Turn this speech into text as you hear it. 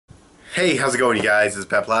Hey, how's it going, you guys? It's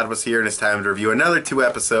petplatypus here, and it's time to review another 2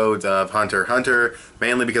 episodes of Hunter x Hunter,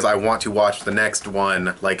 mainly because I want to watch the next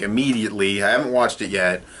one, like, immediately. I haven't watched it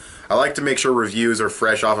yet. I like to make sure reviews are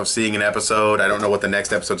fresh off of seeing an episode. I don't know what the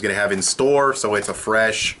next episode's going to have in store, so it's a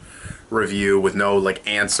fresh review with no, like,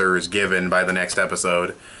 answers given by the next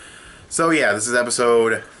episode. So yeah, this is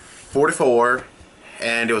episode 44,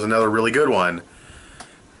 and it was another really good one.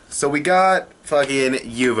 So we got fucking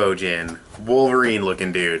Uvogin,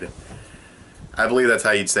 Wolverine-looking dude. I believe that's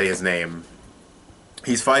how you'd say his name.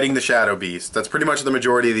 He's fighting the Shadow Beast. That's pretty much the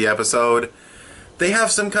majority of the episode. They have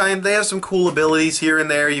some cool abilities here and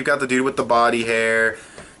there. You've got the dude with the body hair.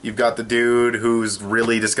 You've got the dude who's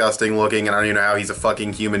really disgusting looking, and I don't even know how he's a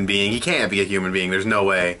fucking human being. He can't be a human being. There's no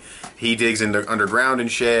way. He digs into underground and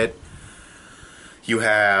shit. You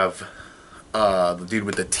have the dude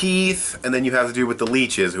with the teeth, and then you have the dude with the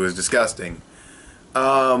leeches, who is disgusting.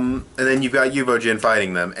 And then you've got Uvogin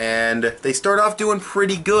fighting them, and they start off doing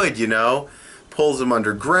pretty good, you know? Pulls him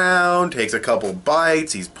underground, takes a couple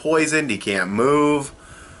bites, he's poisoned, he can't move,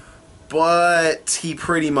 but he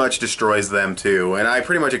pretty much destroys them too, and I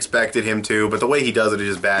pretty much expected him to, but the way he does it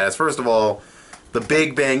is just badass. First of all, the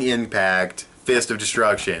Big Bang Impact, Fist of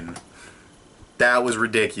Destruction. That was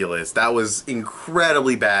ridiculous. That was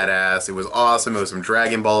incredibly badass. It was awesome. It was some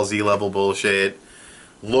Dragon Ball Z level bullshit.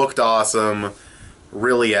 Looked awesome.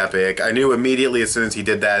 Really epic. I knew immediately as soon as he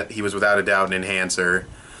did that, he was without a doubt an enhancer.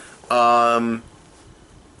 But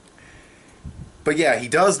yeah, he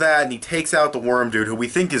does that, and he takes out the worm dude, who we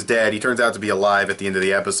think is dead. He turns out to be alive at the end of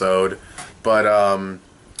the episode. But,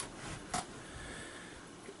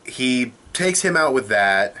 he takes him out with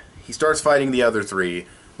that. He starts fighting the other three.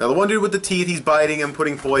 Now, the one dude with the teeth, he's biting him,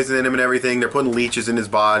 putting poison in him and everything. They're putting leeches in his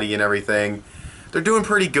body and everything. They're doing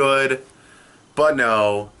pretty good. But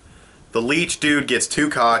no. The leech dude gets too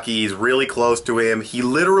cocky, he's really close to him. He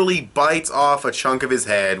literally bites off a chunk of his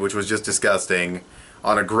head, which was just disgusting.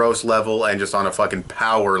 On a gross level and just on a fucking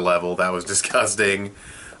power level, that was disgusting.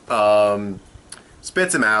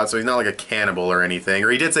 Spits him out, so he's not like a cannibal or anything. Or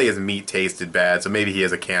he did say his meat tasted bad, so maybe he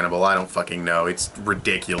is a cannibal. I don't fucking know. It's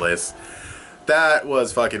ridiculous. That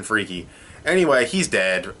was fucking freaky. Anyway, he's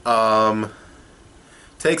dead.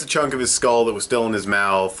 Takes a chunk of his skull that was still in his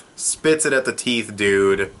mouth. Spits it at the teeth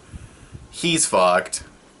dude. He's fucked.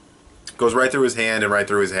 Goes right through his hand and right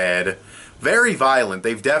through his head. Very violent.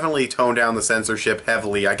 They've definitely toned down the censorship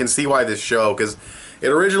heavily. I can see why this show, because it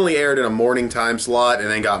originally aired in a morning time slot and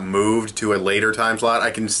then got moved to a later time slot. I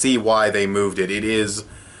can see why they moved it. It is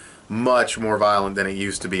much more violent than it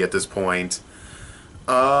used to be at this point.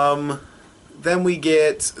 Then we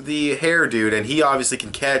get the hair dude, and he obviously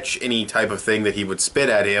can catch any type of thing that he would spit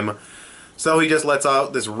at him. So he just lets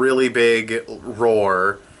out this really big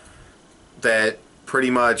roar that pretty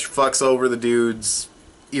much fucks over the dude's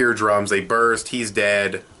eardrums. They burst, he's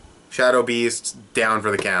dead. Shadow Beast's down for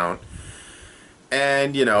the count.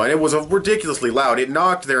 And, you know, and it was ridiculously loud. It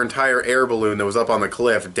knocked their entire air balloon that was up on the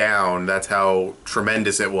cliff down. That's how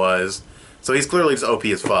tremendous it was. So he's clearly just OP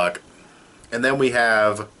as fuck. And then we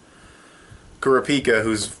have Kurapika,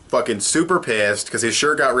 who's fucking super pissed because his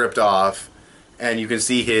shirt got ripped off. And you can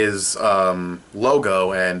see his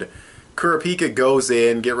logo, and Kurapika goes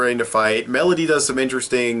in, get ready to fight. Melody does some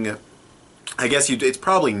interesting, I guess it's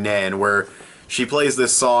probably Nen, where she plays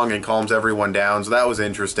this song and calms everyone down, so that was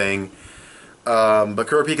interesting. But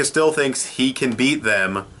Kurapika still thinks he can beat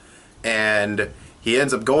them, and he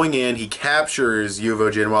ends up going in, he captures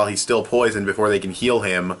Uvogin while he's still poisoned before they can heal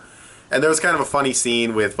him. And there was kind of a funny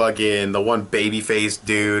scene with fucking the one baby-faced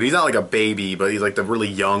dude. He's not like a baby, but he's like the really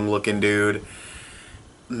young-looking dude.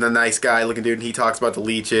 The nice guy looking dude, and he talks about the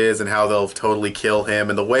leeches and how they'll totally kill him,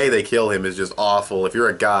 and the way they kill him is just awful. If you're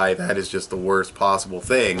a guy, that is just the worst possible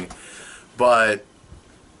thing. But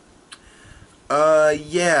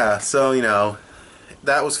yeah, so, you know,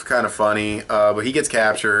 that was kind of funny. But he gets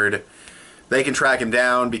captured. They can track him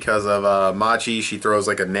down because of Machi. She throws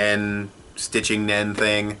like a stitching Nen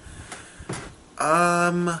thing.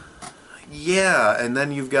 Yeah, and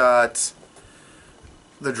then you've got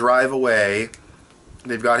the drive away.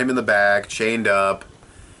 They've got him in the back, chained up,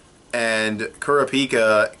 and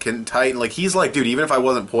Kurapika can tighten. Like, he's like, dude, even if I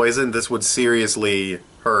wasn't poisoned, this would seriously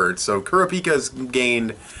hurt. So Kurapika's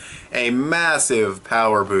gained a massive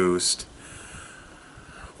power boost,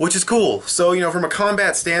 which is cool. So, you know, from a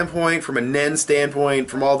combat standpoint, from a Nen standpoint,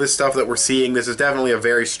 from all this stuff that we're seeing, this is definitely a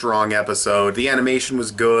very strong episode. The animation was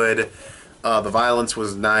good. The violence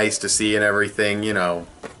was nice to see and everything, you know.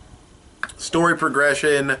 Story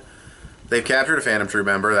progression. They've captured a Phantom Troop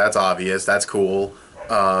member, that's obvious, that's cool.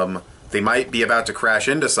 They might be about to crash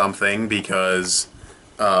into something because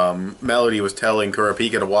Melody was telling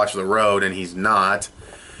Kurapika to watch the road, and he's not.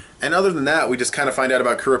 And other than that, we just kind of find out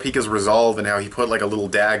about Kurapika's resolve and how he put like a little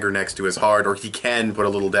dagger next to his heart, or he can put a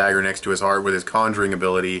little dagger next to his heart with his conjuring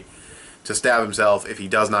ability to stab himself if he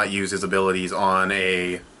does not use his abilities on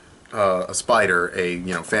a spider, a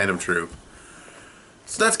phantom troop.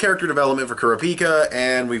 So that's character development for Kurapika,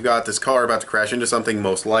 and we've got this car about to crash into something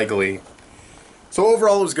most likely. So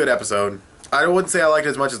overall, it was a good episode. I wouldn't say I liked it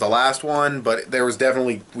as much as the last one, but there was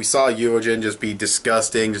definitely, we saw Uvogin just be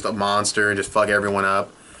disgusting, just a monster, and just fuck everyone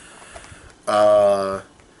up. So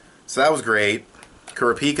that was great.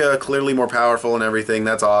 Kurapika, clearly more powerful and everything,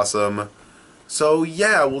 that's awesome. So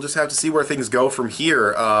yeah, we'll just have to see where things go from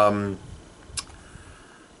here.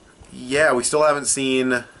 Yeah, we still haven't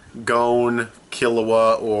seen Gon,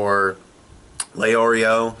 Killua, or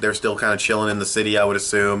Leorio. They're still kind of chilling in the city, I would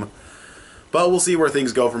assume. But we'll see where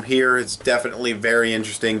things go from here. It's definitely very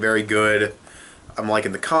interesting, very good. I'm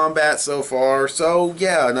liking the combat so far. So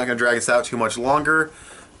yeah, I'm not going to drag this out too much longer.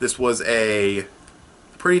 This was a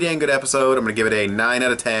pretty dang good episode. I'm going to give it a 9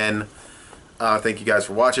 out of 10. Thank you guys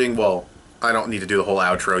for watching. Well, I don't need to do the whole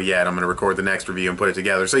outro yet. I'm going to record the next review and put it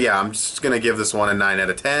together. So yeah, I'm just going to give this one a 9 out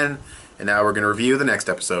of 10. And now we're going to review the next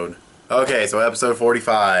episode. Okay, so episode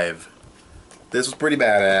 45. This was pretty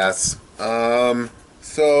badass.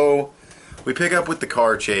 So we pick up with the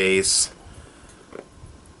car chase.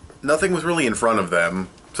 Nothing was really in front of them,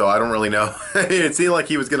 so I don't really know. It seemed like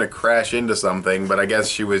he was going to crash into something, but I guess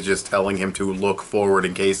she was just telling him to look forward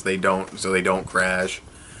in case they don't, so they don't crash.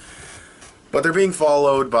 But they're being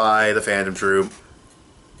followed by the Phantom Troop.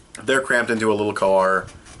 They're cramped into a little car,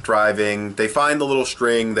 driving. They find the little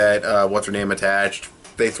string that, what's-her-name attached.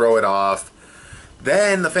 They throw it off.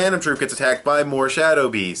 Then the Phantom Troop gets attacked by more Shadow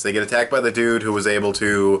Beasts. They get attacked by the dude who was able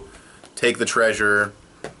to take the treasure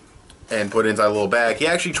and put it inside a little bag. He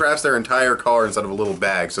actually traps their entire car inside of a little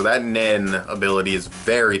bag, so that Nen ability is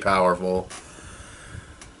very powerful.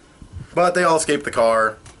 But they all escape the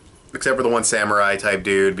car, except for the one samurai type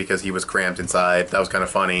dude because he was cramped inside. That was kind of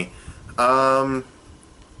funny. And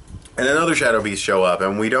then other Shadow Beasts show up,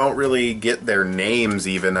 and we don't really get their names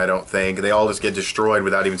even, I don't think. They all just get destroyed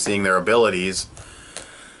without even seeing their abilities.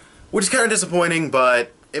 Which is kind of disappointing,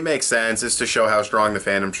 but it makes sense. It's to show how strong the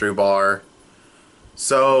Phantom Troop are.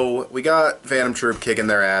 So, we got Phantom Troop kicking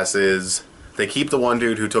their asses. They keep the one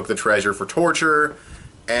dude who took the treasure for torture,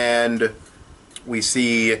 and we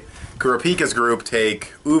see Kurapika's group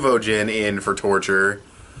take Uvogin in for torture.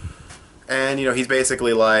 And, he's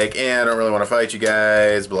basically like, I don't really want to fight you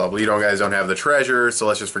guys, blah, blah, you guys don't have the treasure, so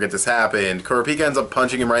let's just forget this happened. Kurapika ends up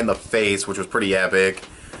punching him right in the face, which was pretty epic.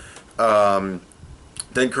 Then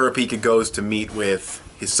Kurapika goes to meet with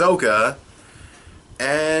Hisoka,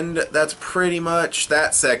 and that's pretty much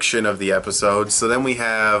that section of the episode. So then we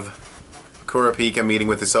have Kurapika meeting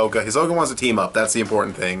with Hisoka. Hisoka wants to team up, that's the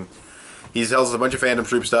important thing. He tells us a bunch of Phantom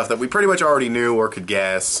Troop stuff that we pretty much already knew or could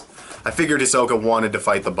guess. I figured Hisoka wanted to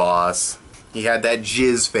fight the boss. He had that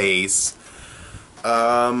jizz face.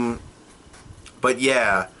 But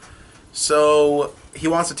yeah. So, he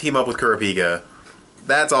wants to team up with Kurapika.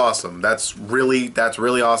 That's awesome. That's really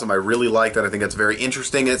awesome. I really like that. I think that's very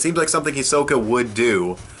interesting. And it seems like something Hisoka would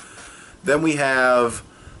do. Then we have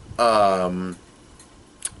the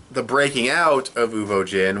breaking out of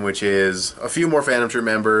Uvogin, which is a few more Phantom Troop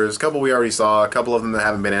members. A couple we already saw. A couple of them that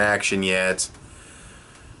haven't been in action yet.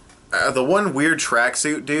 The one weird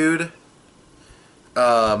tracksuit dude,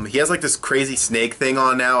 he has like this crazy snake thing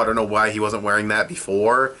on now. I don't know why he wasn't wearing that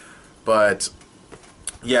before, but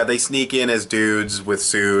yeah, they sneak in as dudes with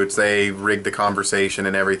suits. They rig the conversation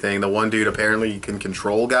and everything. The one dude apparently can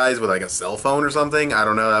control guys with like a cell phone or something. I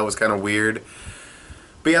don't know, that was kind of weird.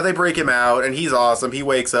 But yeah, they break him out, and he's awesome. He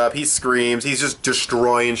wakes up, he screams, he's just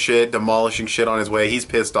destroying shit, demolishing shit on his way. He's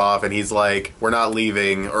pissed off, and he's like, we're not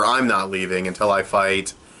leaving, or I'm not leaving until I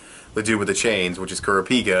fight the dude with the chains, which is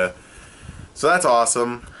Kurapika. So that's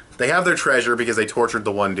awesome. They have their treasure because they tortured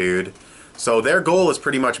the one dude. So their goal is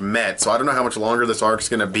pretty much met. So I don't know how much longer this arc's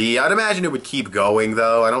going to be. I'd imagine it would keep going,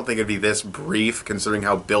 though. I don't think it'd be this brief, considering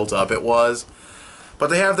how built up it was. But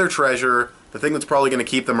they have their treasure. The thing that's probably going to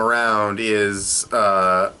keep them around is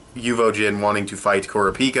Uvogin wanting to fight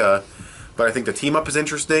Kurapika. But I think the team-up is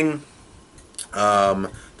interesting.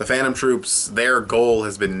 The Phantom Troops, their goal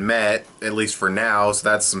has been met, at least for now, so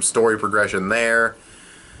that's some story progression there.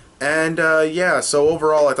 And, yeah, so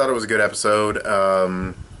overall I thought it was a good episode.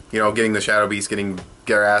 Getting the Shadow Beasts, getting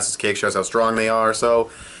their asses kicked shows how strong they are, so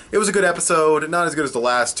it was a good episode, not as good as the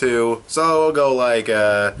last two, so I'll go like 8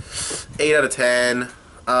 out of 10.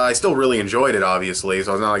 I still really enjoyed it, obviously,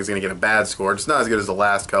 so it's not like it's going to get a bad score, just not as good as the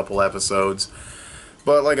last couple episodes.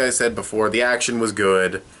 But like I said before, the action was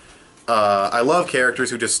good. I love characters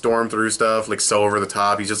who just storm through stuff, like, so over the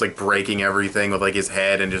top. He's just, like, breaking everything with, like, his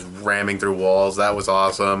head and just ramming through walls. That was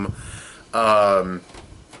awesome.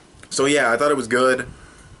 So yeah, I thought it was good.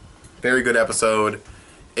 Very good episode.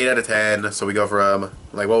 8 out of 10. So we go from,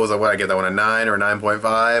 like, what did I get that one, a 9 or a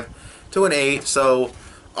 9.5 to an 8. So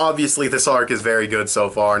obviously this arc is very good so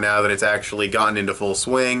far now that it's actually gotten into full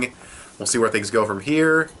swing. We'll see where things go from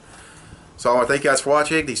here. So I want to thank you guys for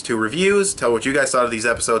watching these 2 reviews. Tell what you guys thought of these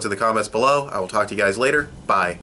episodes in the comments below. I will talk to you guys later. Bye.